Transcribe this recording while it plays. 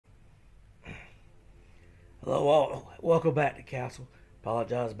Hello, all. Welcome back to Castle.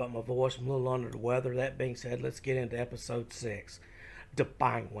 Apologize about my voice. I'm a little under the weather. That being said, let's get into episode 6, The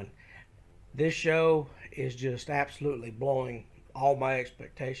Penguin. This show is just absolutely blowing all my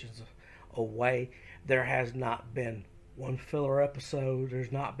expectations away. There has not been one filler episode.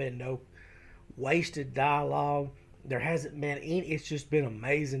 There's not been no wasted dialogue. There hasn't been any. It's just been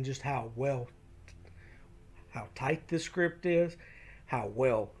amazing just how tight this script is, how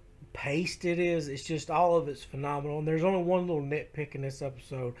well paced it is. It's just all of it's phenomenal. And there's only one little nitpick in this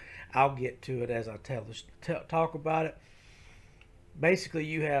episode. I'll get to it as I talk about it. Basically,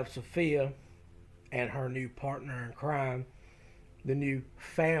 you have Sophia and her new partner in crime, the new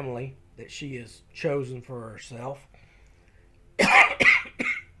family that she has chosen for herself.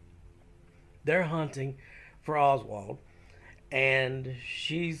 They're hunting for Oswald, and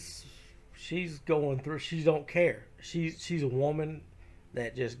she's going through. She don't care. She's a woman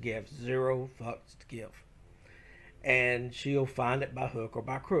that just gives zero fucks to give, and she'll find it by hook or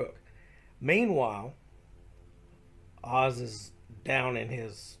by crook. Meanwhile, Oz is down in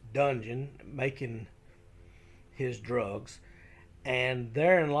his dungeon making his drugs, and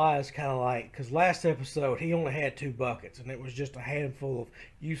therein lies kind of like, because last episode he only had 2 buckets and it was just a handful of,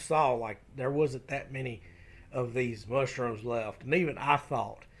 you saw like there wasn't that many of these mushrooms left. And even I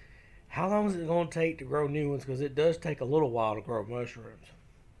thought, how long is it going to take to grow new ones, because it does take a little while to grow mushrooms.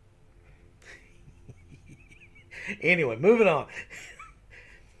 Anyway, moving on.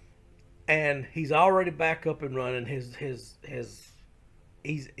 And he's already back up and running. He's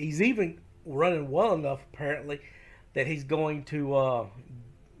even running well enough apparently that he's going to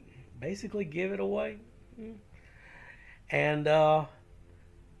basically give it away. And I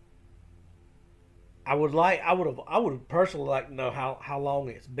would personally like to know how long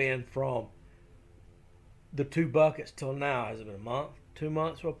it's been from the 2 buckets till now. Has it been a month, 2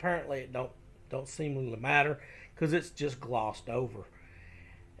 months? Well, apparently it don't seem to matter because it's just glossed over.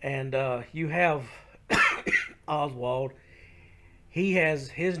 And you have Oswald. He has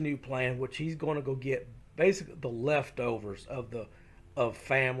his new plan, which he's going to go get basically the leftovers of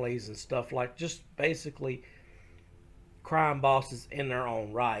families and stuff, like just basically crime bosses in their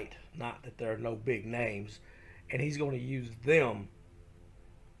own right. Not that there are no big names, and he's going to use them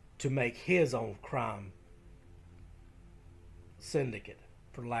to make his own crime syndicate,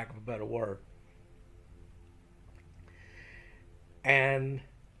 for lack of a better word. And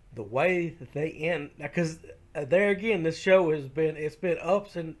the way that they end, because there again, this show has been it's been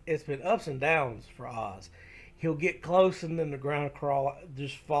ups and downs for Oz. He'll get close and then the ground crawl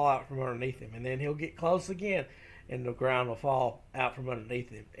just fall out from underneath him, and then he'll get close again and the ground will fall out from underneath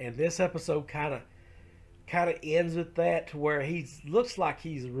him. And this episode kind of ends with that, to where he looks like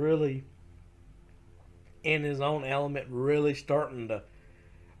he's really in his own element, really starting to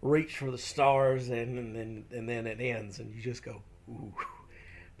reach for the stars, and then it ends, and you just go, ooh.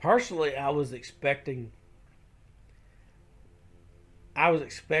 Personally, I was expecting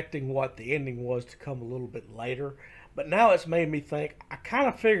what the ending was to come a little bit later, but now it's made me think. I kind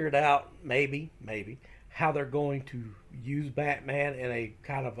of figured out maybe how they're going to use Batman in a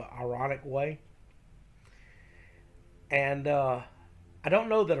kind of ironic way, and I don't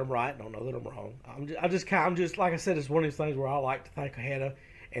know that I'm right. I don't know that I'm wrong. I'm just like I said, it's one of these things where I like to think ahead of,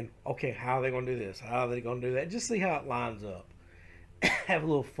 and okay, how are they going to do this? How are they going to do that? Just see how it lines up. Have a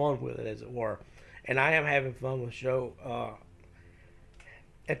little fun with it, as it were. And I am having fun with the show.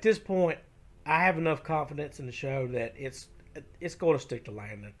 At this point, I have enough confidence in the show that it's going to stick to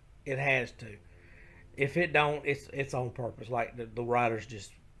landing. It has to. If it don't, it's on purpose. Like the writers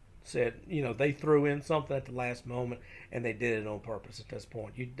just said, they threw in something at the last moment, and they did it on purpose. At this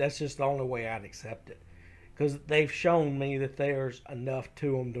point, that's just the only way I'd accept it, because they've shown me that there's enough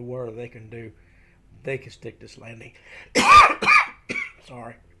to them to where they can stick this landing.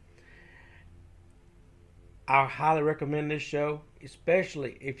 Sorry. I highly recommend this show,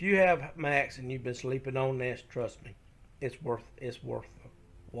 especially if you have Max and you've been sleeping on this. Trust me, it's worth a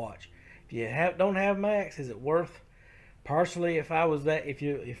watch. If you don't have Max, is it worth? Personally, if I was that,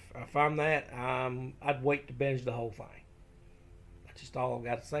 if I'm that, I'd wait to binge the whole thing. That's just all I've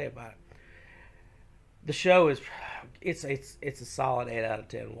got to say about it. The show it's a solid 8 out of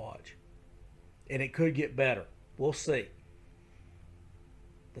 10 watch, and it could get better. We'll see.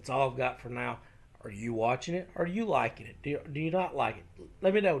 That's all I've got for now. Are you watching it? Are you liking it? Do you not like it?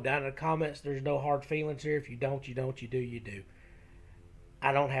 Let me know down in the comments. There's no hard feelings here. If you don't, you don't. You do, you do.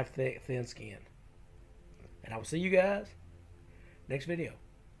 I don't have thin skin. And I will see you guys next video.